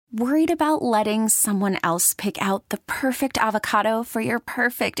Worried about letting someone else pick out the perfect avocado for your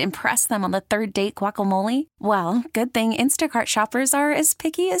perfect impress them on the third date guacamole? Well, good thing Instacart shoppers are as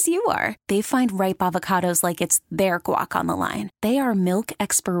picky as you are. They find ripe avocados like it's their guac on the line. They are milk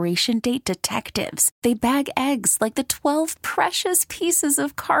expiration date detectives. They bag eggs like the 12 precious pieces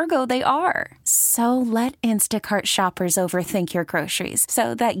of cargo they are. So let Instacart shoppers overthink your groceries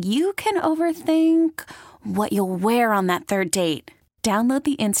so that you can overthink what you'll wear on that third date. Download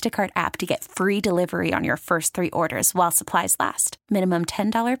the Instacart app to get free delivery on your first 3 orders while supplies last. Minimum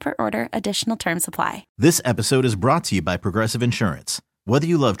 $10 per order. Additional terms apply. This episode is brought to you by Progressive Insurance. Whether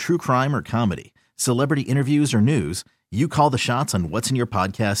you love true crime or comedy, celebrity interviews or news, you call the shots on what's in your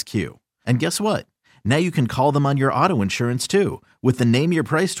podcast queue. And guess what? Now you can call them on your auto insurance too with the Name Your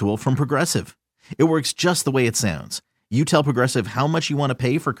Price tool from Progressive. It works just the way it sounds. You tell Progressive how much you want to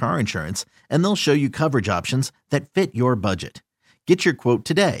pay for car insurance, and they'll show you coverage options that fit your budget. Get your quote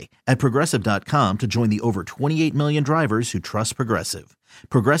today at Progressive.com to join the over 28 million drivers who trust Progressive.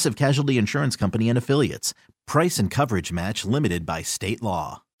 Progressive Casualty Insurance Company and Affiliates. Price and coverage match limited by state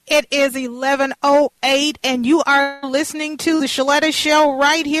law. It is 11:08, and you are listening to the Shaletta Show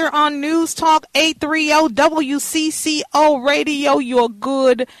right here on News Talk 830 WCCO Radio, your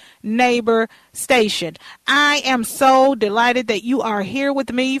good neighbor station. I am so delighted that you are here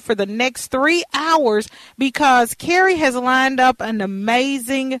with me for the next 3 hours because Carrie has lined up an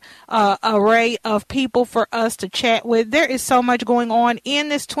amazing array of people for us to chat with. There is so much going on in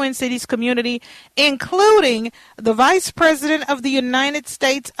this Twin Cities community, including the Vice President of the United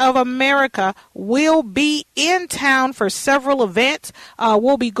States of America will be in town for several events.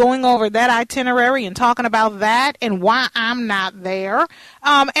 We'll be going over that itinerary and talking about that and why I'm not there.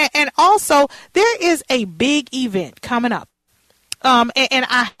 And also, there is a big event coming up. And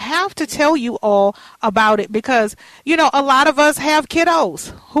I have to tell you all about it because, you know, a lot of us have kiddos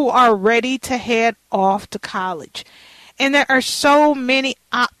who are ready to head off to college. And there are so many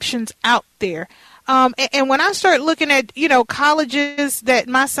options out there. And when I start looking at, you know, colleges that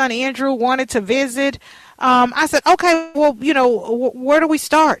my son Andrew wanted to visit, I said, okay, well, you know, where do we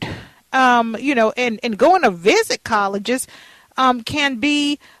start? You know, and going to visit colleges can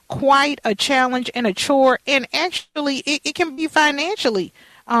be quite a challenge and a chore, and actually it can be financially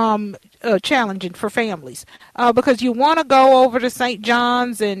challenging for families because you want to go over to St.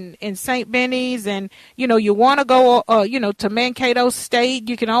 John's and St. Benny's, and you know you want to go you know to Mankato State.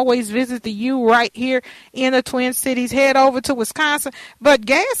 You can always visit the U right here in the Twin Cities. Head over to Wisconsin, but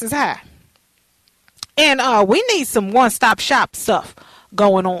gas is high, and we need some one-stop shop stuff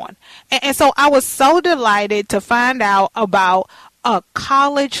going on. And so I was so delighted to find out about a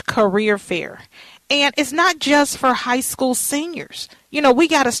college career fair. And it's not just for high school seniors. You know, we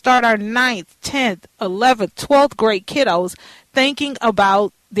got to start our 9th, 10th, 11th, 12th grade kiddos thinking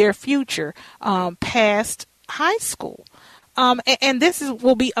about their future past high school. And this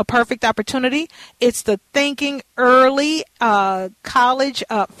will be a perfect opportunity. It's the Thinking Early College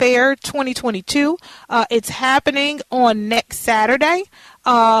Fair 2022. It's happening on next Saturday.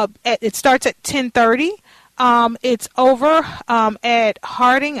 It starts at 10:30. It's over at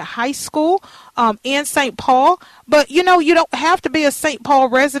Harding High School in St. Paul. But, you know, you don't have to be a St. Paul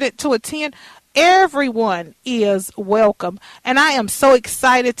resident to attend. Everyone is welcome. And I am so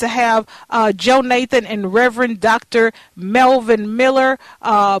excited to have Joe Nathan and Reverend Dr. Melvin Miller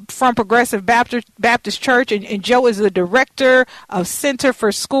from Progressive Baptist Church. And Joe is the director of Center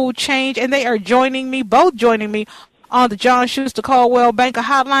for School Change. And they are both joining me on the John Schuster Caldwell Banker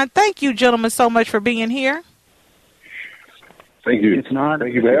Hotline. Thank you, gentlemen, so much for being here. Thank you. It's an honor.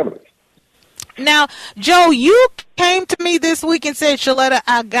 Thank you for having us. Now, Joe, you came to me this week and said, Shaletta,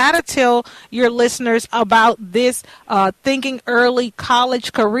 I got to tell your listeners about this Thinking Early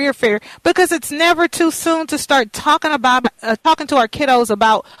College Career Fair because it's never too soon to start talking to our kiddos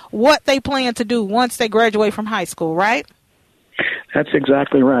about what they plan to do once they graduate from high school, right? That's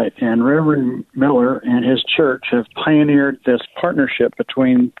exactly right. And Reverend Miller and his church have pioneered this partnership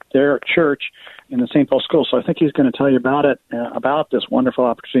between their church and the St. Paul School. So I think he's going to tell you about it, about this wonderful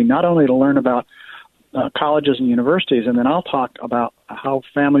opportunity, not only to learn about colleges and universities, and then I'll talk about how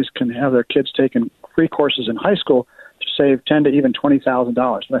families can have their kids taking free courses in high school to save $10,000 to even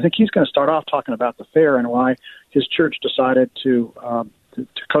 $20,000. But I think he's going to start off talking about the fair and why his church decided to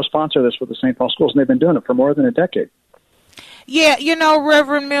co-sponsor this with the St. Paul Schools, and they've been doing it for more than a decade. Yeah, you know,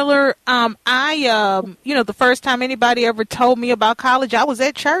 Reverend Miller, you know, the first time anybody ever told me about college, I was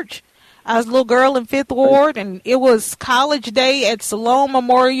at church. I was a little girl in Fifth Ward, and it was college day at Salome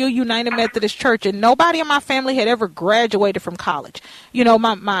Memorial United Methodist Church, and nobody in my family had ever graduated from college. You know,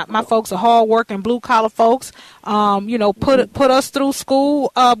 my folks are hard-working, blue-collar folks. You know, put us through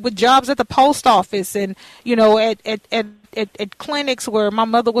school with jobs at the post office, and you know, at clinics where my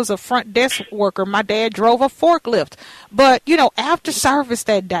mother was a front desk worker. My dad drove a forklift. But, you know, after service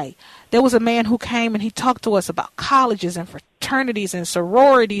that day, there was a man who came and he talked to us about colleges and fraternities and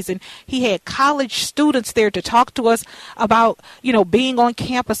sororities, and he had college students there to talk to us about, you know, being on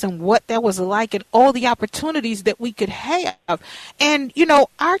campus and what that was like and all the opportunities that we could have. And, you know,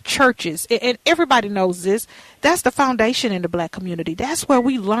 our churches, and everybody knows this, that's the foundation in the Black community. That's where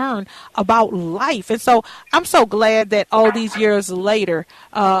we learn about life. And so I'm so glad that all these years later,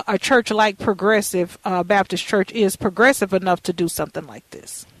 a church like Progressive Baptist Church is progressive enough to do something like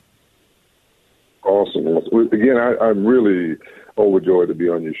this. Awesome. Again, I'm really overjoyed to be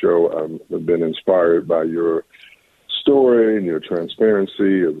on your show. I've been inspired by your story and your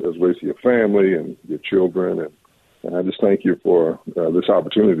transparency as well as your family and your children. And I just thank you for this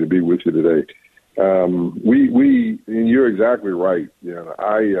opportunity to be with you today. And you're exactly right. You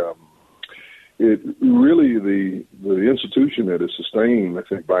know, it really the institution that has sustained, I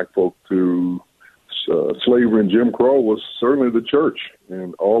think, Black folk through slavery and Jim Crow was certainly the church,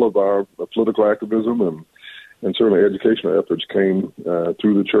 and all of our political activism and certainly educational efforts came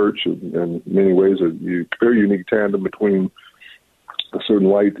through the church. In many ways, a very unique tandem between certain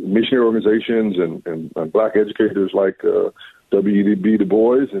white missionary organizations and Black educators like W.E.B. Du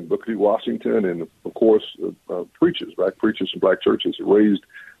Bois and Booker T. Washington, and of course preachers, Black preachers from Black churches who raised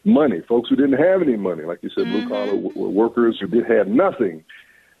money, folks who didn't have any money, like you said, blue collar workers who had nothing.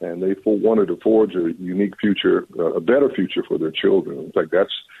 And they wanted to forge a unique future, a better future for their children. In fact,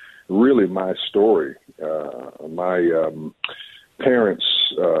 that's really my story. My parents,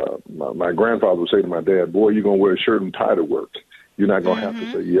 my grandfather would say to my dad, "Boy, you're going to wear a shirt and tie to work. You're not going to have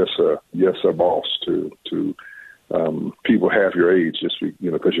to say yes, sir, boss to people half your age just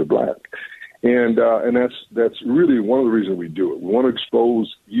because you're Black." And that's really one of the reasons we do it. We want to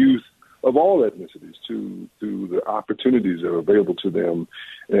expose youth of all ethnicities to the opportunities that are available to them.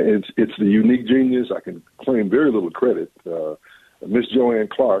 And it's the unique genius. I can claim very little credit. Miss Joanne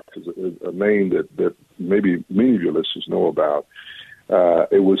Clark is a name that maybe many of your listeners know about.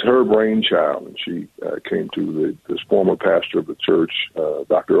 It was her brainchild, and she came to this former pastor of the church,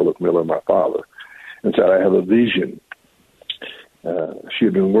 Dr. Melvin Miller, my father, and said, "I have a vision." She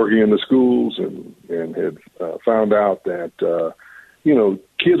had been working in the schools and had found out that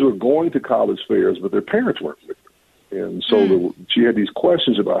kids were going to college fairs, but their parents weren't with them. And so she had these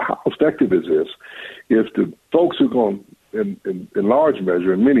questions about how effective is this if the folks who are going, in large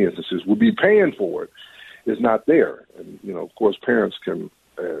measure, in many instances, would be paying for it, is not there. And, of course, parents can,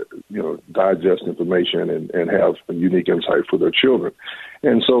 digest information and have a unique insight for their children.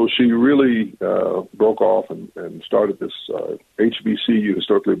 And so she really broke off and started this HBCU,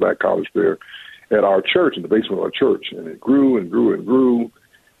 Historically Black College Fair, at our church, in the basement of our church. And it grew and grew and grew.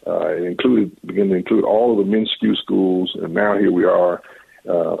 It began to include all of the men's SKU schools, and now here we are.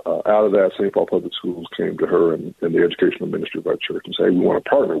 Out of that, St. Paul Public Schools came to her and the educational ministry of our church and said, "Hey, we want to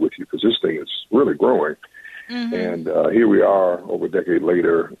partner with you because this thing is really growing." Mm-hmm. And here we are over a decade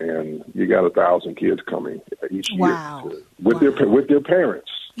later, and you got 1,000 kids coming each year with their parents.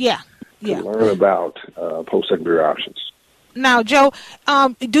 To learn about post-secondary options. Now, Joe,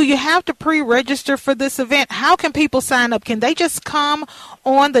 do you have to pre-register for this event? How can people sign up? Can they just come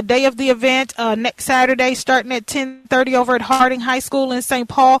on the day of the event next Saturday starting at 10:30 over at Harding High School in St.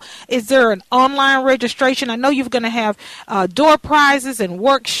 Paul? Is there an online registration? I know you're going to have door prizes and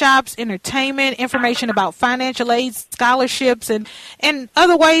workshops, entertainment, information about financial aid, scholarships, and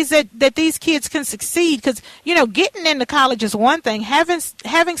other ways that these kids can succeed. Because, getting into college is one thing.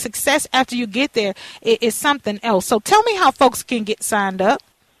 Having success after you get there is something else. So tell me how folks can get signed up.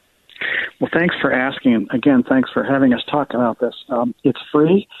 Well, thanks for asking. Again, thanks for having us talk about this. It's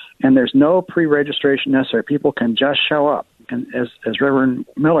free, and there's no pre-registration necessary. People can just show up. And as Reverend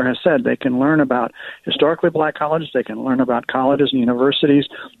Miller has said, they can learn about historically Black colleges. They can learn about colleges and universities,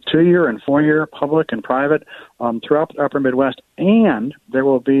 2-year and 4-year, public and private, throughout the upper Midwest. And there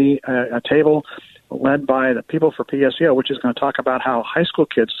will be a table led by the People for PSEO, which is going to talk about how high school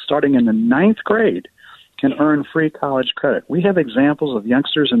kids starting in the 9th grade can earn free college credit. We have examples of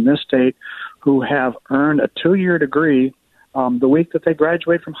youngsters in this state who have earned a 2-year degree the week that they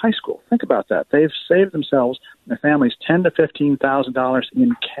graduate from high school. Think about that. They've saved themselves and their families $10,000 to $15,000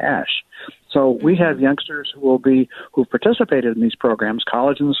 in cash. So we have youngsters who've participated in these programs,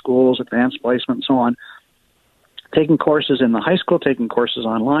 college in the schools, advanced placement, and so on. taking courses in the high school, taking courses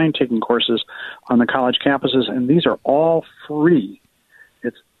online, taking courses on the college campuses, and these are all free.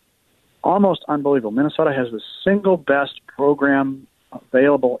 It's almost unbelievable. Minnesota has the single best program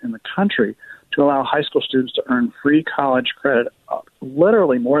available in the country to allow high school students to earn free college credit,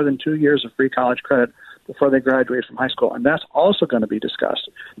 literally more than 2 years of free college credit before they graduate from high school, and that's also going to be discussed.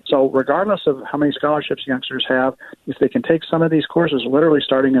 So regardless of how many scholarships youngsters have, if they can take some of these courses literally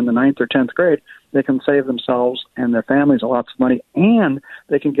starting in the 9th or 10th grade, they can save themselves and their families lots of money, and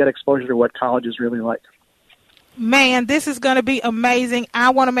they can get exposure to what college is really like. Man, this is going to be amazing.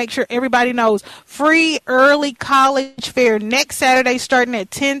 I want to make sure everybody knows free early college fair next Saturday starting at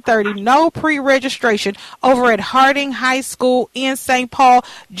 10:30. No pre-registration over at Harding High School in St. Paul.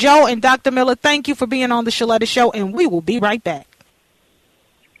 Joe and Dr. Miller, thank you for being on the Shaletta Show, and we will be right back.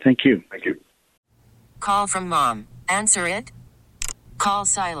 Thank you. Thank you. Call from mom. Answer it. Call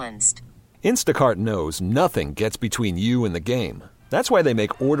silenced. Instacart knows nothing gets between you and the game. That's why they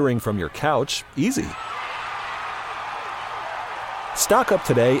make ordering from your couch easy. Stock up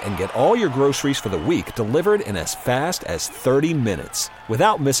today and get all your groceries for the week delivered in as fast as 30 minutes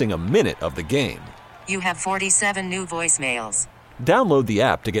without missing a minute of the game. You have 47 new voicemails. Download the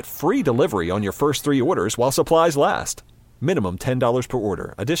app to get free delivery on your first 3 orders while supplies last. Minimum $10 per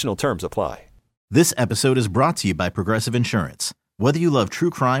order. Additional terms apply. This episode is brought to you by Progressive Insurance. Whether you love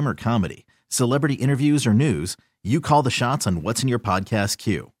true crime or comedy, celebrity interviews or news, you call the shots on what's in your podcast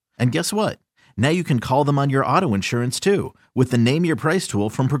queue. And guess what? Now you can call them on your auto insurance too with the Name Your Price tool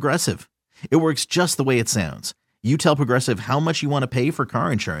from Progressive. It works just the way it sounds. You tell Progressive how much you want to pay for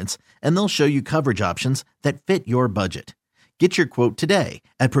car insurance, and they'll show you coverage options that fit your budget. Get your quote today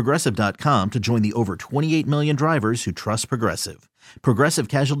at Progressive.com to join the over 28 million drivers who trust Progressive. Progressive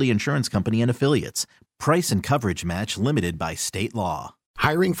Casualty Insurance Company and Affiliates. Price and coverage match limited by state law.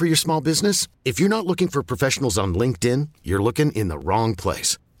 Hiring for your small business? If you're not looking for professionals on LinkedIn, you're looking in the wrong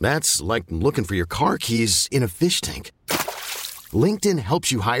place. That's like looking for your car keys in a fish tank. LinkedIn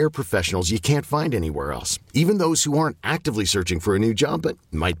helps you hire professionals you can't find anywhere else, even those who aren't actively searching for a new job but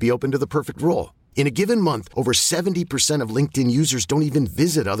might be open to the perfect role. In a given month, over 70% of LinkedIn users don't even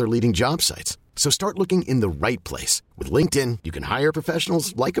visit other leading job sites. So start looking in the right place. With LinkedIn, you can hire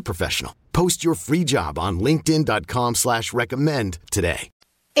professionals like a professional. Post your free job on linkedin.com/recommend today.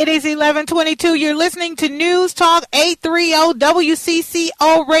 It is 11:22. You're listening to News Talk 830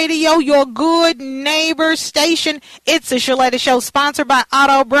 WCCO Radio, your good neighbor station. It's a Shaletta Show sponsored by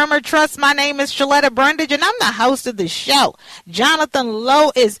Otto Bremer Trust. My name is Shaletta Brundage, and I'm the host of the show. Jonathan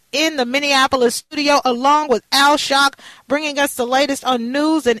Lowe is in the Minneapolis studio along with Al Shock, bringing us the latest on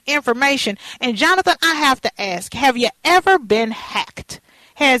news and information. And Jonathan, I have to ask, have you ever been hacked?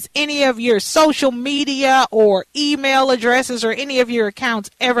 Has any of your social media or email addresses or any of your accounts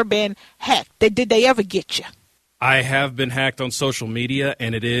ever been hacked? Did they ever get you? I have been hacked on social media,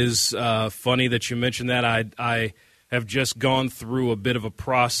 and it is funny that you mentioned that. I have just gone through a bit of a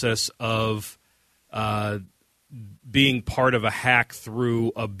process of being part of a hack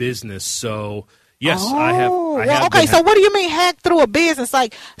through a business. So, yes, I have. Okay, so what do you mean hacked through a business?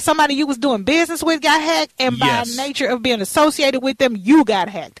 Like somebody you was doing business with got hacked, and by nature of being associated with them, you got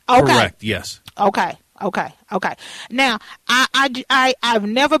hacked. Okay. Correct, yes. Okay. Now, I've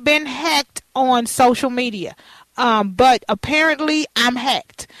never been hacked on social media. But apparently I'm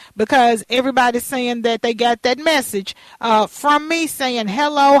hacked because everybody's saying that they got that message from me saying,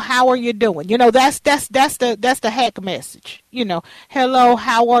 "Hello, how are you doing?" You know, that's the hack message. You know, "Hello,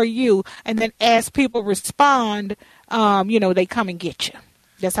 how are you?" And then as people respond, they come and get you.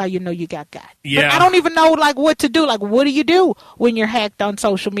 That's how you know you got. Yeah. But I don't even know like what to do. Like, what do you do when you're hacked on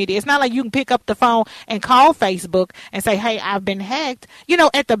social media? It's not like you can pick up the phone and call Facebook and say, "Hey, I've been hacked." You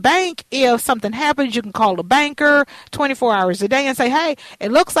know, at the bank, if something happens, you can call the banker 24 hours a day and say, "Hey,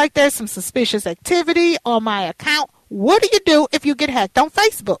 it looks like there's some suspicious activity on my account." What do you do if you get hacked on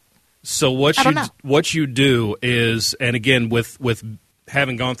Facebook? So what you do is, and again, with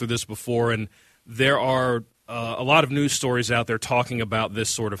having gone through this before, and there are a lot of news stories out there talking about this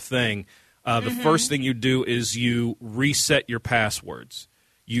sort of thing. The first thing you do is you reset your passwords.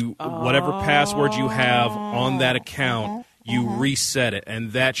 Whatever password you have on that account, you reset it,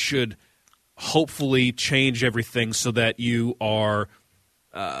 and that should hopefully change everything so that you're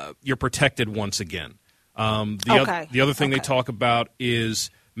protected once again. The other thing they talk about is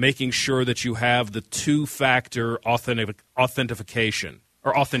making sure that you have the two-factor authentication.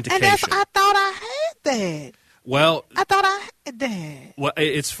 And I thought I had that. Well, I thought I had that. Well,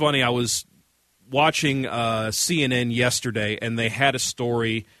 it's funny. I was watching CNN yesterday, and they had a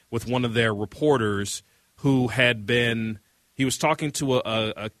story with one of their reporters who had been – he was talking to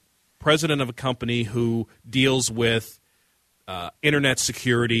president of a company who deals with internet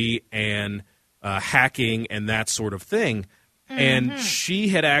security and hacking and that sort of thing. And she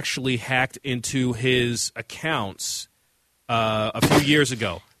had actually hacked into his accounts a few years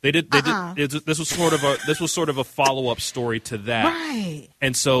ago. This was sort of a follow-up story to that. Right.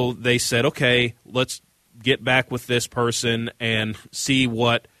 And so they said, okay, let's get back with this person and see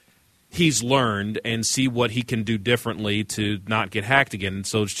what he's learned and see what he can do differently to not get hacked again. And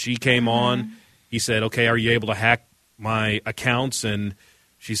so she came on. He said, okay, are you able to hack my accounts? And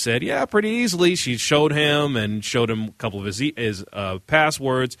she said, yeah, pretty easily. She showed him a couple of his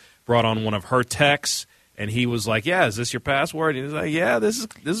passwords, brought on one of her texts, and he was like, yeah, is this your password? And he was like, yeah, this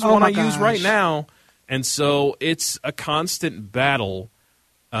is one I use right now. And so it's a constant battle,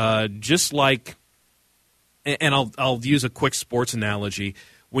 just like, and I'll use a quick sports analogy.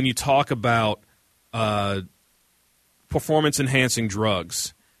 When you talk about performance-enhancing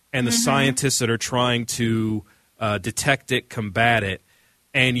drugs and the scientists that are trying to detect it, combat it,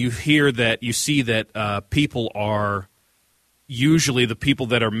 and you see that people are usually the people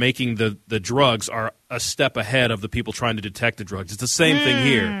that are making the drugs are a step ahead of the people trying to detect the drugs. It's the same thing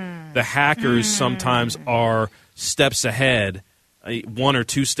here. The hackers sometimes are steps ahead, 1 or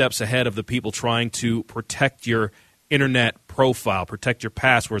 2 steps ahead of the people trying to protect your internet profile, protect your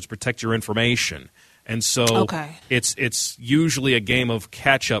passwords, protect your information. And so it's usually a game of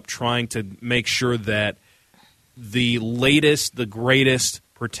catch-up trying to make sure that the latest, the greatest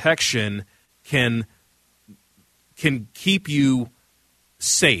protection can keep you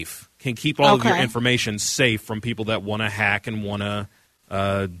safe, can keep all of your information safe from people that want to hack and want to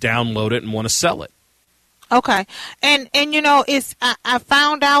download it and want to sell it. Okay. And I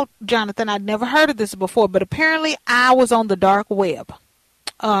found out, Jonathan, I'd never heard of this before, but apparently I was on the dark web.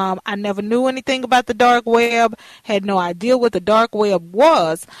 I never knew anything about the dark web, had no idea what the dark web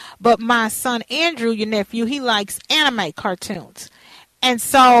was, but my son Andrew, your nephew, he likes anime cartoons. And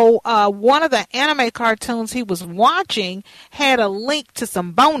so one of the anime cartoons he was watching had a link to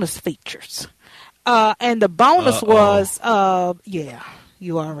some bonus features. And the bonus was,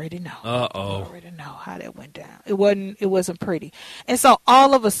 you already know. You already know how that went down. It wasn't pretty. And so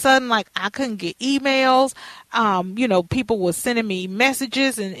all of a sudden, like, I couldn't get emails. People were sending me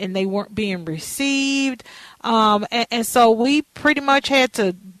messages and they weren't being received. And so we pretty much had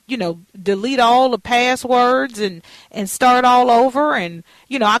to, delete all the passwords and start all over. And,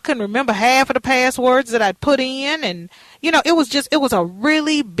 I couldn't remember half of the passwords that I'd put in. And, it was a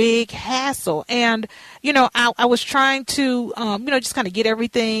really big hassle. And, I was trying to, just kind of get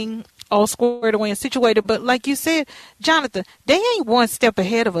everything all squared away and situated. But like you said, Jonathan, they ain't one step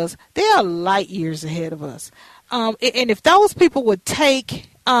ahead of us. They are light years ahead of us. And if those people would take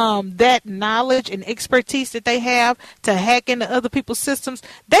that knowledge and expertise that they have to hack into other people's systems,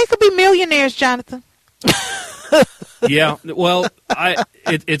 they could be millionaires, Jonathan. Yeah, well,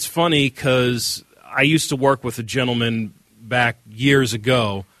 it's funny because I used to work with a gentleman back years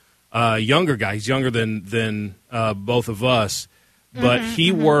ago, younger guy. He's younger than both of us, but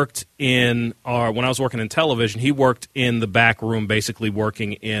he worked when I was working in television, he worked in the back room, basically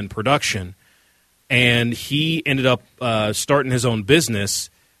working in production. And he ended up starting his own business,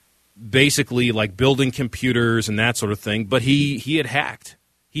 basically like building computers and that sort of thing. But he had hacked.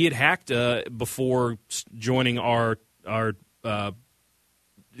 He had hacked before joining our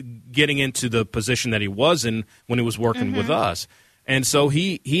getting into the position that he was in when he was working with us. And so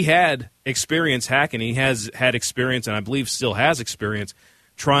he had experience hacking. He has had experience, and I believe still has experience,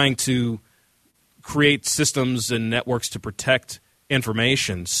 trying to create systems and networks to protect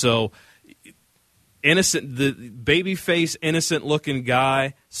information. So innocent, the baby-faced, innocent-looking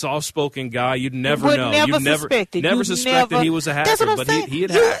guy, soft-spoken guy, you'd never know. You'd never suspected he was a hacker, but he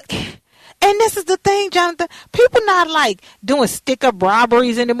had hacked. And this is the thing, Jonathan. People not like doing stick-up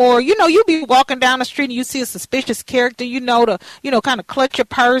robberies anymore. You be walking down the street and you see a suspicious character, to kind of clutch your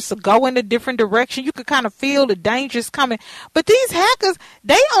purse or go in a different direction. You could kind of feel the dangers coming. But these hackers,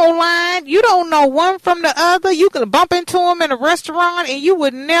 they online. You don't know one from the other. You can bump into them in a restaurant and you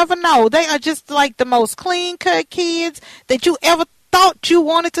would never know. They are just like the most clean-cut kids that you ever thought you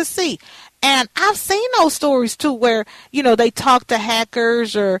wanted to see. And I've seen those stories too, where they talk to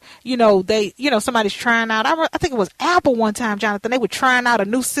hackers, or somebody's trying out. I think it was Apple one time, Jonathan. They were trying out a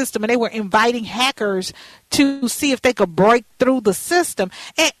new system, and they were inviting hackers to see if they could break through the system.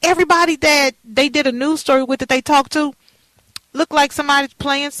 And everybody that they did a news story with that they talked to looked like somebody's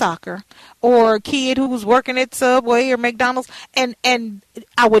playing soccer, or a kid who was working at Subway or McDonald's. And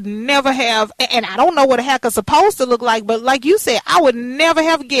I would never have, and I don't know what a hacker's supposed to look like, but like you said, I would never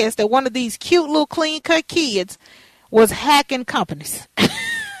have guessed that one of these cute little clean-cut kids was hacking companies.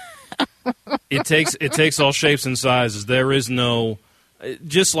 It takes all shapes and sizes. There is no,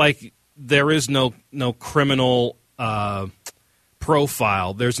 just like there is no criminal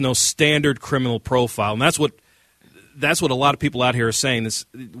profile. There's no standard criminal profile, and that's what a lot of people out here are saying. This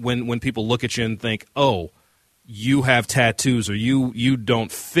when people look at you and think, oh, you have tattoos or you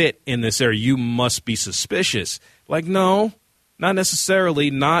don't fit in this area, you must be suspicious. Like, no, not necessarily.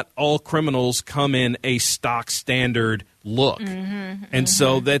 Not all criminals come in a stock standard look. And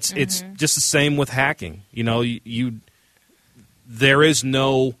so it's just the same with hacking. You know, there is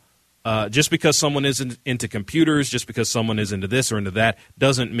no just because someone isn't into computers, just because someone is into this or into that,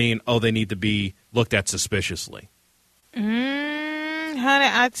 doesn't mean, oh, they need to be looked at suspiciously. Honey,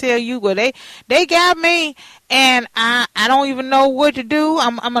 I tell you what, they got me, and I don't even know what to do.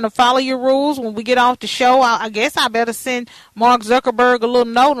 I'm going to follow your rules when we get off the show. I guess I better send Mark Zuckerberg a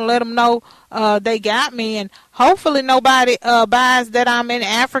little note and let him know they got me, and hopefully nobody buys that I'm in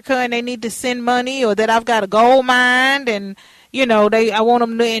Africa and they need to send money, or that I've got a gold mine and, you know, I want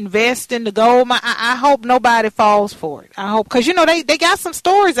them to invest in the gold mine. I hope nobody falls for it. I hope, because, you know, they got some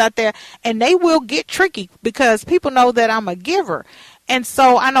stories out there, and they will get tricky because people know that I'm a giver. And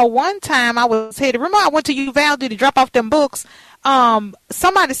so I know one time I was headed, remember I went to Uvalde to drop off them books.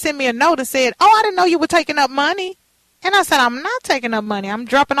 Somebody sent me a note and said, oh, I didn't know you were taking up money. And I said, I'm not taking up money. I'm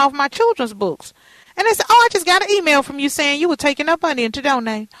dropping off my children's books. And they said, oh, I just got an email from you saying you were taking up money and to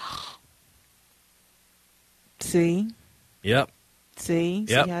donate. See? Yep. See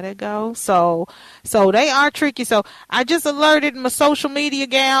how that goes? So they are tricky. So I just alerted my social media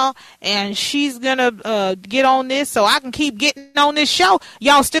gal, and she's going to get on this so I can keep getting on this show.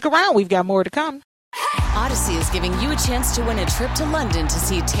 Y'all stick around. We've got more to come. Odyssey is giving you a chance to win a trip to London to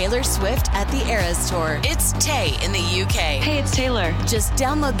see Taylor Swift at the Eras Tour. It's Tay in the UK. Hey, it's Taylor. Just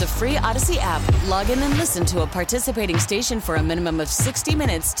download the free Odyssey app, log in and listen to a participating station for a minimum of 60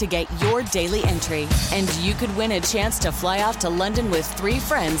 minutes to get your daily entry. And you could win a chance to fly off to London with 3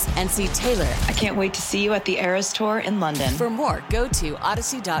 friends and see Taylor. I can't wait to see you at the Eras Tour in London. For more, go to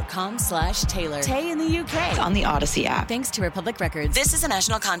odyssey.com/Taylor. Tay in the UK. It's on the Odyssey app. Thanks to Republic Records. This is a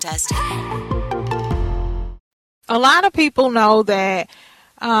national contest. A lot of people know that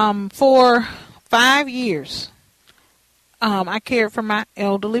for 5 years, I cared for my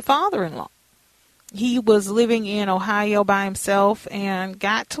elderly father-in-law. He was living in Ohio by himself and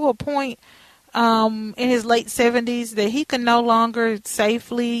got to a point in his late 70s that he could no longer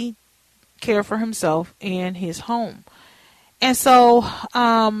safely care for himself in his home. And so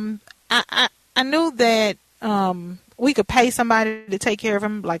I knew that we could pay somebody to take care of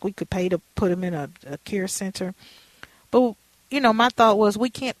him, like we could pay to put him in a care center. But, you know, my thought was we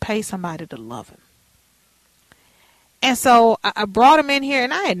can't pay somebody to love him. And so I brought him in here,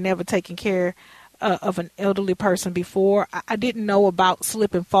 and I had never taken care of an elderly person before. I didn't know about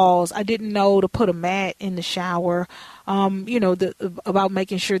slip and falls. I didn't know to put a mat in the shower, about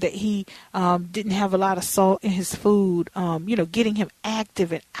making sure that he didn't have a lot of salt in his food, getting him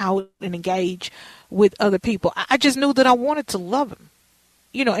active and out and engaged with other people. I just knew that I wanted to love him,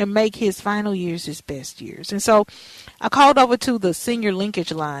 and make his final years his best years. And so I called over to the Senior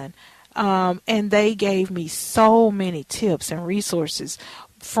LinkAge Line, and they gave me so many tips and resources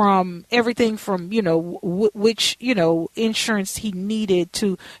from everything from, which insurance he needed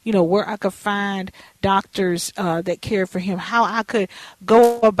to, where I could find doctors that cared for him, how I could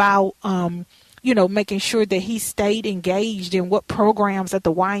go about, making sure that he stayed engaged in what programs at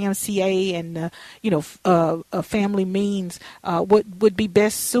the YMCA and, family means would be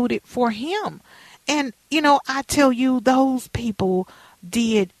best suited for him. And, I tell you, those people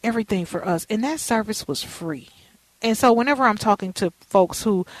did everything for us, and that service was free. And so whenever I'm talking to folks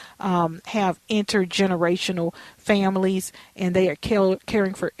who have intergenerational families and they are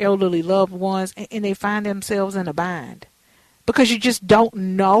caring for elderly loved ones, and they find themselves in a bind, because you just don't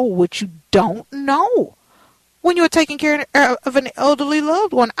know what you don't know when you're taking care of an elderly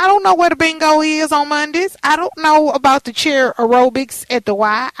loved one. I don't know where the bingo is on Mondays. I don't know about the chair aerobics at the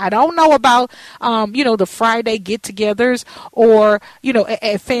Y. I don't know about, the Friday get-togethers or,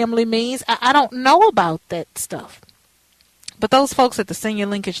 at family meetings. I don't know about that stuff. But those folks at the Senior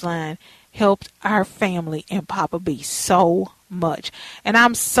LinkAge Line helped our family and Papa B so much. And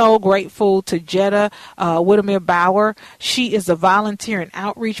I'm so grateful to Jetta Wiedemeier Bower. She is a volunteer and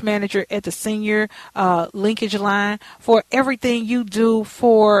outreach manager at the Senior LinkAge Line for everything you do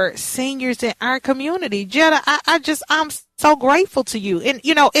for seniors in our community. Jetta, I'm so grateful to you. And,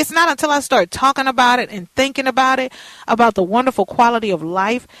 it's not until I start talking about it and thinking about it, about the wonderful quality of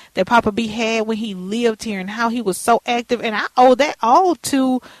life that Papa B had when he lived here and how he was so active. And I owe that all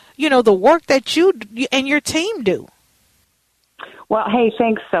to, the work that you and your team do. Well, hey,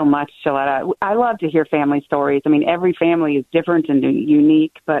 thanks so much, Jetta. I love to hear family stories. I mean, every family is different and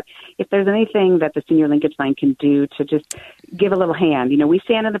unique, but if there's anything that the Senior LinkAge Line can do to just give a little hand, we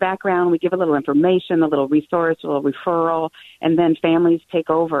stand in the background, we give a little information, a little resource, a little referral, and then families take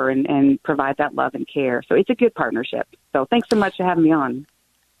over and provide that love and care. So it's a good partnership. So thanks so much for having me on.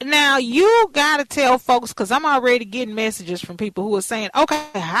 Now, you got to tell folks, because I'm already getting messages from people who are saying, okay,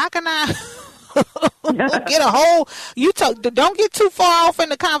 how can I get a hold? Don't get too far off in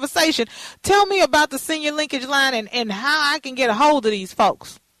the conversation. Tell me about the Senior LinkAge Line and how I can get a hold of these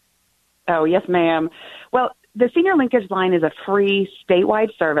folks. Oh, yes, ma'am. Well, the Senior LinkAge Line is a free statewide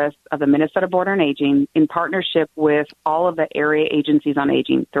service of the Minnesota Board on Aging in partnership with all of the area agencies on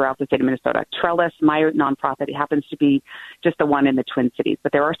aging throughout the state of Minnesota. Trellis, my nonprofit, it happens to be just the one in the Twin Cities,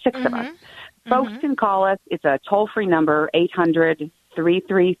 but there are 6 of us. Folks can call us. It's a toll-free number,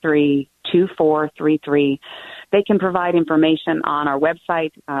 800-333-2433. They can provide information on our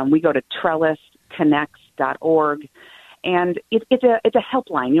website. We go to trellisconnects.org. And it's a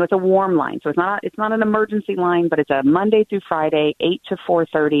helpline. It's a warm line. So it's not an emergency line, but it's a Monday through Friday, 8 to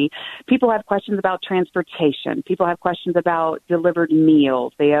 4:30. People have questions about transportation. People have questions about delivered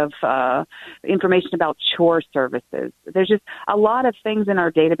meals. They have information about chore services. There's just a lot of things in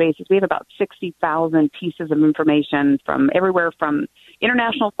our databases. We have about 60,000 pieces of information from everywhere from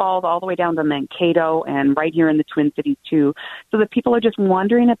International Falls all the way down to Mankato and right here in the Twin Cities too. So that people are just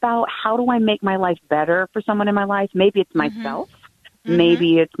wondering about, how do I make my life better for someone in my life? Maybe it's myself.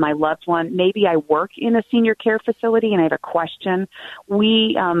 Maybe it's my loved one. Maybe I work in a senior care facility and I have a question.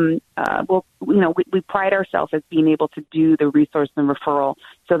 We pride ourselves as being able to do the resource and referral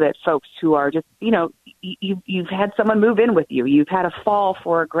so that folks who are just, you've had someone move in with you. You've had a fall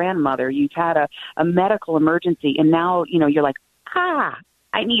for a grandmother. You've had a medical emergency. And now, you're like, I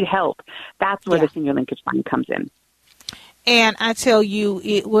need help. That's where the Senior LinkAge Line comes in. And I tell you,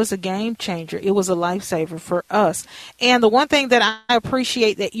 it was a game changer. It was a lifesaver for us. And the one thing that I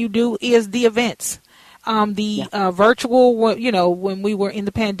appreciate that you do is the events. Virtual, when we were in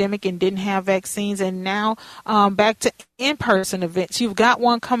the pandemic and didn't have vaccines, and now back to in-person events. You've got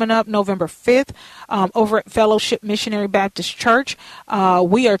one coming up November 5th over at Fellowship Missionary Baptist Church.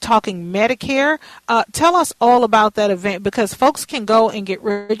 We are talking Medicare. Tell us all about that event, because folks can go and get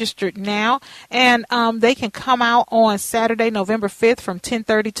registered now, and they can come out on Saturday, November 5th from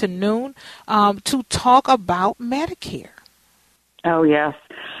 10:30 to noon to talk about Medicare. Oh, yes.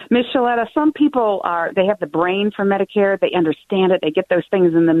 Ms. Shaletta, some people they have the brain for Medicare. They understand it. They get those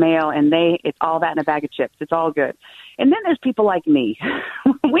things in the mail, and it's all that in a bag of chips. It's all good. And then there's people like me.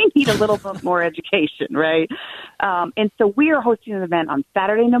 We need a little bit more education, right? And so we are hosting an event on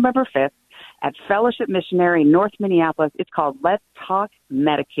Saturday, November 5th at Fellowship Missionary, North Minneapolis. It's called Let's Talk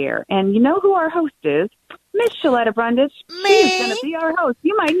Medicare. And you know who our host is? Miss Shaletta Brundage. Me? She's going to be our host.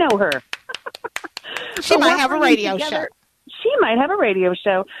 You might know her. She might have a radio show. She might have a radio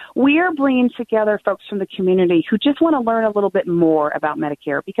show. We are bringing together folks from the community who just want to learn a little bit more about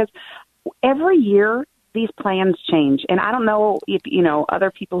Medicare, because every year these plans change. And I don't know if,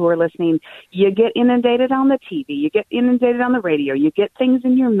 other people who are listening, you get inundated on the TV, you get inundated on the radio, you get things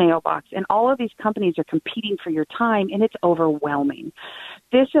in your mailbox, and all of these companies are competing for your time, and it's overwhelming.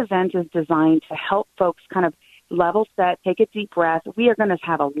 This event is designed to help folks kind of level set, take a deep breath. We are going to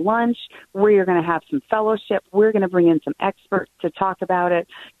have a lunch. We are going to have some fellowship. We're going to bring in some experts to talk about it,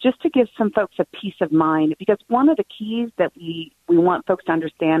 just to give some folks a peace of mind. Because one of the keys that we want folks to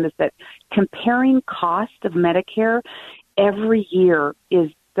understand is that comparing cost of Medicare every year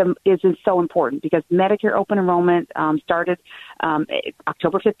is so important, because Medicare open enrollment started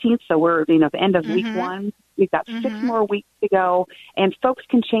October 15th. So we're, at the end of week one. We've got 6 more weeks to go, and folks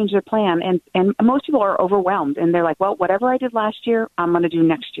can change their plan. And most people are overwhelmed, and they're like, well, whatever I did last year, I'm going to do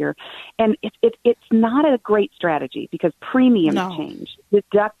next year. And it's not a great strategy, because premiums change,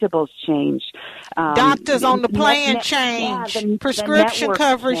 deductibles change. Doctors on the plan change. Prescription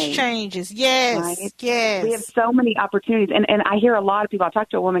coverage changes. Yes, right? Yes. We have so many opportunities. And I hear a lot of people. I talked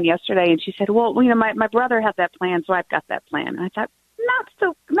to a woman yesterday, and she said, well, my brother has that plan, so I've got that plan. And I thought,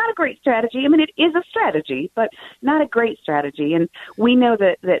 not a great strategy. I mean, it is a strategy, but not a great strategy. And we know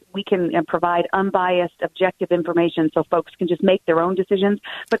that we can provide unbiased, objective information so folks can just make their own decisions.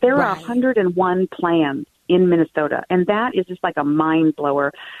 But there are 101 plans in Minnesota, and that is just like a mind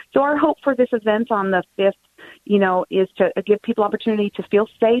blower. So our hope for this event on the 5th, is to give people opportunity to feel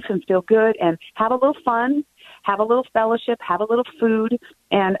safe and feel good and have a little fun, have a little fellowship, have a little food.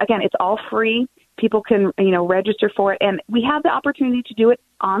 And again, it's all free. People can, register for it. And we have the opportunity to do it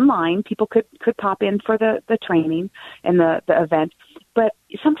online. People could pop in for the training and the event. But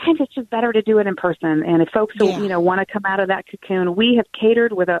sometimes it's just better to do it in person. And if folks want to come out of that cocoon, we have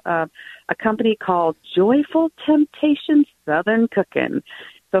catered with a company called Joyful Temptations Southern Cooking.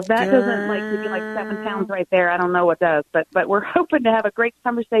 So if that doesn't give you 7 pounds right there, I don't know what does. But we're hoping to have a great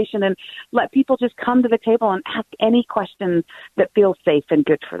conversation and let people just come to the table and ask any questions that feel safe and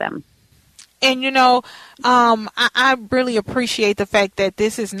good for them. And, I really appreciate the fact that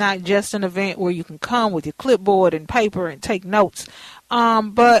this is not just an event where you can come with your clipboard and paper and take notes.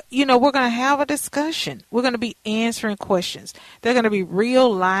 But, we're going to have a discussion. We're going to be answering questions. They're going to be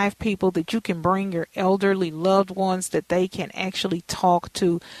real live people that you can bring your elderly loved ones that they can actually talk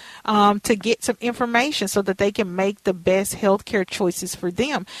to get some information so that they can make the best healthcare choices for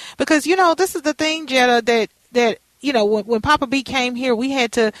them. Because, this is the thing, Jetta, that when Papa B came here, we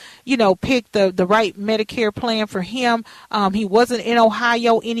had to, pick the right Medicare plan for him. He wasn't in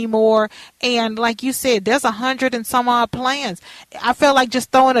Ohio anymore. And like you said, there's 100 and some odd plans. I felt like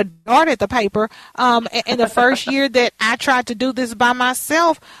just throwing a dart at the paper. And the first year that I tried to do this by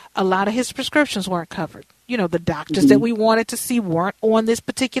myself, a lot of his prescriptions weren't covered. The doctors that we wanted to see weren't on this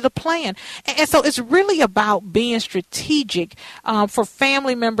particular plan. And so it's really about being strategic for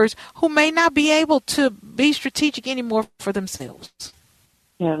family members who may not be able to be strategic anymore for themselves.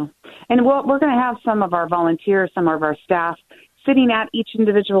 Yeah. And we're going to have some of our volunteers, some of our staff sitting at each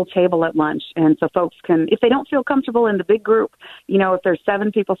individual table at lunch. And so folks can, if they don't feel comfortable in the big group, if there's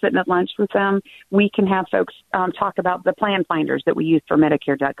 7 people sitting at lunch with them, we can have folks talk about the plan finders that we use for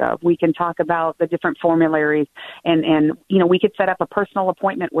Medicare.gov. We can talk about the different formularies and we could set up a personal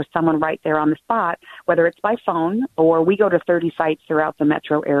appointment with someone right there on the spot, whether it's by phone or we go to 30 sites throughout the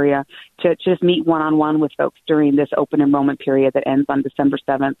metro area to just meet one-on-one with folks during this open enrollment period that ends on December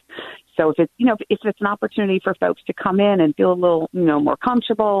 7th. So if it's, if it's an opportunity for folks to come in and feel a little, more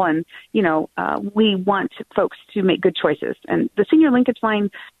comfortable and, we want folks to make good choices. And the Senior LinkAge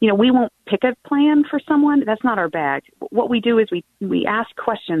Line, we won't pick a plan for someone. That's not our bag. What we do is we ask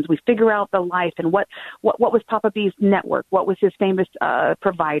questions. We figure out the life and what was Papa B's network? What was his famous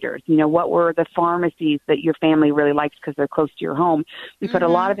providers? What were the pharmacies that your family really likes because they're close to your home? We put a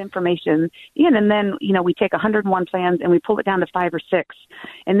lot of information in, and then, we take 101 plans and we pull it down to 5 or 6.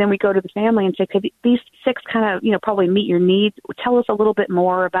 And then we go to the family and say, could these 6 kind of, probably meet your needs? Tell us a little bit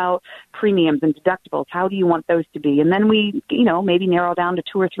more about premiums and deductibles. How do you want those to be? And then we, maybe narrow down to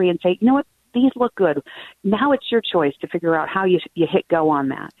 2 or 3 and say, you know what? These look good. Now it's your choice to figure out how you hit go on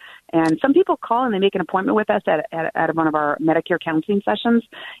that. And some people call and they make an appointment with us at one of our Medicare counseling sessions,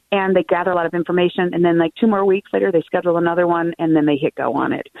 and they gather a lot of information. And then 2 more weeks later, they schedule another one, and then they hit go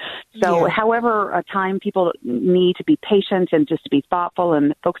on it. So however time people need to be patient and just to be thoughtful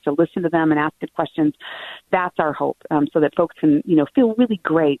and folks to listen to them and ask good questions, that's our hope, so that folks can, feel really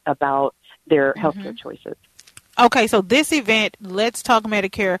great about their healthcare choices. Okay, so this event, Let's Talk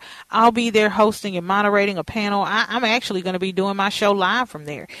Medicare, I'll be there hosting and moderating a panel. I'm actually going to be doing my show live from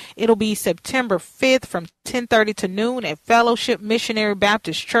there. It'll be September 5th from 10:30 to noon at Fellowship Missionary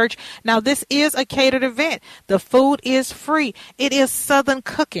Baptist Church. Now, this is a catered event. The food is free. It is Southern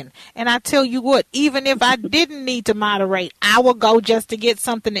cooking. And I tell you what, even if I didn't need to moderate, I will go just to get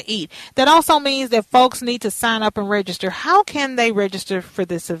something to eat. That also means that folks need to sign up and register. How can they register for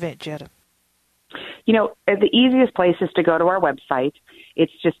this event, Jetta? The easiest place is to go to our website.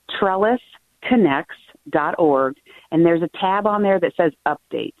 It's just trellisconnects.org, and there's a tab on there that says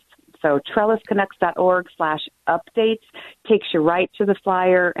updates. So trellisconnects.org/updates takes you right to the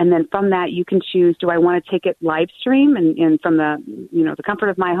flyer. And then from that, you can choose, do I want to take it live stream and from the, the comfort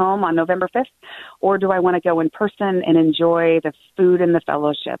of my home on November 5th, or do I want to go in person and enjoy the food and the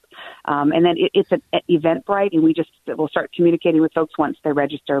fellowship? And then it's an Eventbrite, and we'll start communicating with folks once they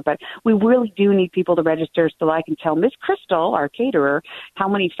register. But we really do need people to register so I can tell Miss Crystal, our caterer, how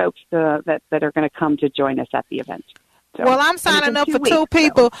many folks that are going to come to join us at the event. So, well, I'm signing up for 2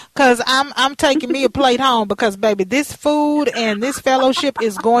 people because I'm taking me a plate home because, baby, this food and this fellowship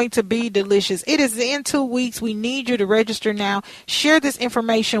is going to be delicious. It is in 2 weeks. We need you to register now. Share this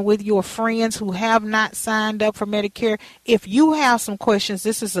information with your friends who have not signed up for Medicare. If you have some questions,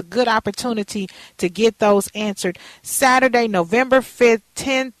 this is a good opportunity to get those answered. Saturday, November 5th,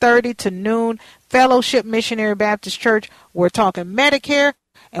 10:30 to noon, Fellowship Missionary Baptist Church. We're talking Medicare,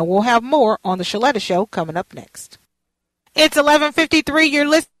 and we'll have more on the Shaletta Show coming up next. It's 11:53. You're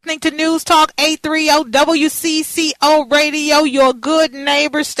listening to News Talk 830 WCCO Radio, your good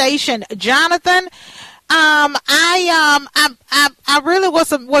neighbor station. Jonathan, I really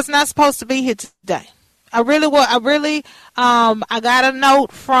was not supposed to be here today. I got a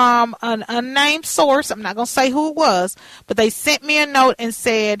note from an unnamed source. I'm not going to say who it was, but they sent me a note and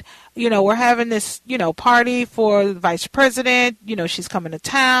said, we're having this, party for the vice president. She's coming to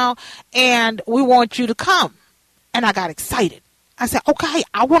town, and we want you to come. And I got excited. I said, okay,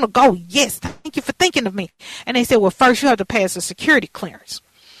 I want to go. Yes, thank you for thinking of me. And they said, well, first you have to pass a security clearance.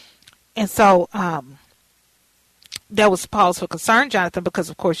 And so that was pause for concern, Jonathan, because,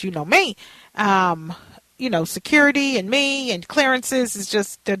 of course, you know me. Security and me and clearances is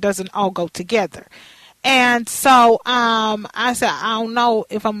just, that doesn't all go together. And so I said, I don't know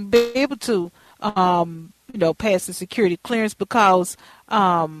if I'm going to be able to, pass the security clearance because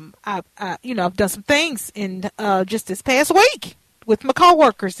I've done some things in just this past week with my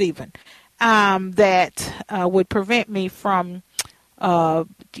coworkers even that would prevent me from,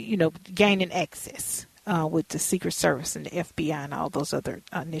 gaining access with the Secret Service and the FBI and all those other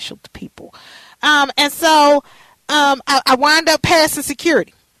initial people. And so I wound up passing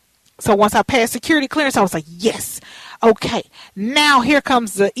security. So once I passed security clearance, I was like, yes, okay. Now here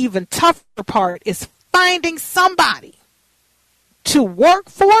comes the even tougher part is finding somebody to work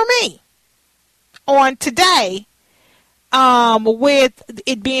for me on today with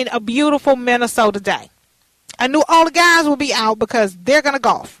it being a beautiful Minnesota day. I knew all the guys would be out because they're going to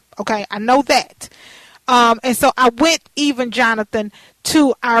golf. Okay, I know that. And so I went even, Jonathan,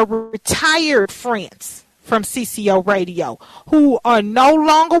 to our retired friends from CCO Radio who are no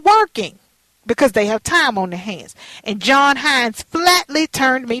longer working because they have time on their hands. And John Hines flatly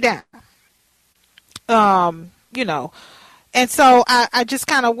turned me down. And so I just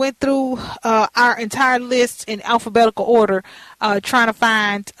kind of went through our entire list in alphabetical order trying to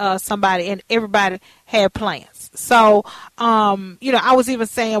find somebody, and everybody had plans. So, I was even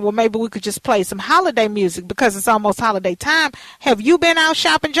saying, well, maybe we could just play some holiday music because it's almost holiday time. Have you been out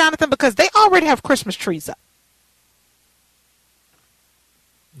shopping, Jonathan? Because they already have Christmas trees up.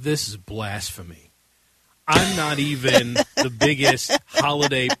 This is blasphemy. I'm not even the biggest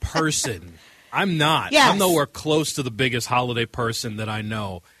holiday person. I'm not. Yes. I'm nowhere close to the biggest holiday person that I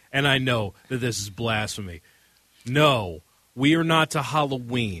know, and I know that this is blasphemy. No, we are not to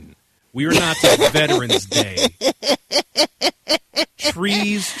Halloween. We are not to Veterans Day.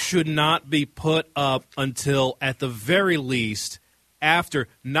 Trees should not be put up until, at the very least,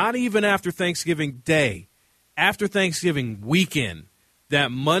 not even after Thanksgiving Day, after Thanksgiving weekend.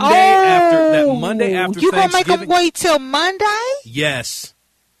 That Monday after Thanksgiving. You gonna make them wait till Monday? Yes.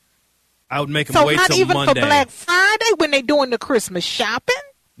 I would make them wait till Monday. So not even for Black Friday when they doing the Christmas shopping?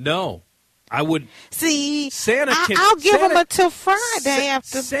 No. I would see. I'll give them until Friday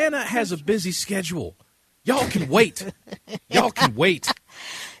after. Santa has a busy schedule. Y'all can wait. Y'all can wait.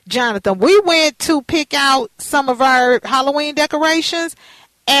 Jonathan, we went to pick out some of our Halloween decorations,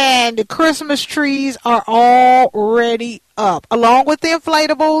 and the Christmas trees are already up, along with the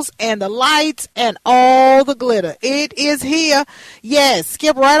inflatables and the lights and all the glitter. It is here. Yes,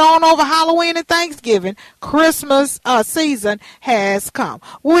 skip right on over Halloween and Thanksgiving. Christmas season has come.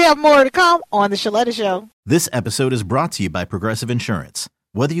 We have more to come on The Shaletta Show. This episode is brought to you by Progressive Insurance.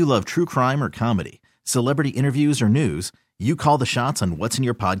 Whether you love true crime or comedy, celebrity interviews or news, you call the shots on what's in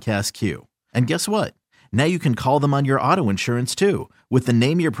your podcast queue. And guess what? Now you can call them on your auto insurance too with the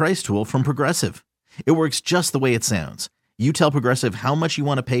Name Your Price tool from Progressive. It works just the way it sounds. You tell Progressive how much you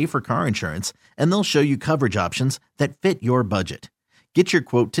want to pay for car insurance, and they'll show you coverage options that fit your budget. Get your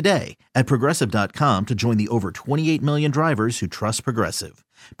quote today at Progressive.com to join the over 28 million drivers who trust Progressive.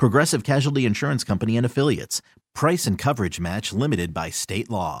 Progressive Casualty Insurance Company and Affiliates. Price and coverage match limited by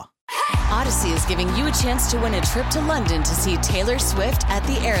state law. Odyssey is giving you a chance to win a trip to London to see Taylor Swift at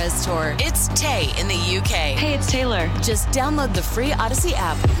the Eras Tour. It's Tay in the UK. Hey, it's Taylor. Just download the free Odyssey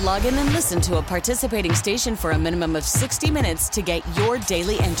app, log in and listen to a participating station for a minimum of 60 minutes to get your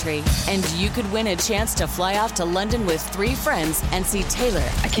daily entry. And you could win a chance to fly off to London with 3 friends and see Taylor.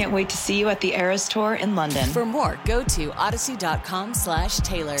 I can't wait to see you at the Eras Tour in London. For more, go to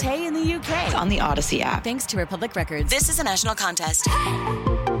odyssey.com/Taylor. Tay in the UK. It's on the Odyssey app. Thanks to Republic Records. This is a national contest.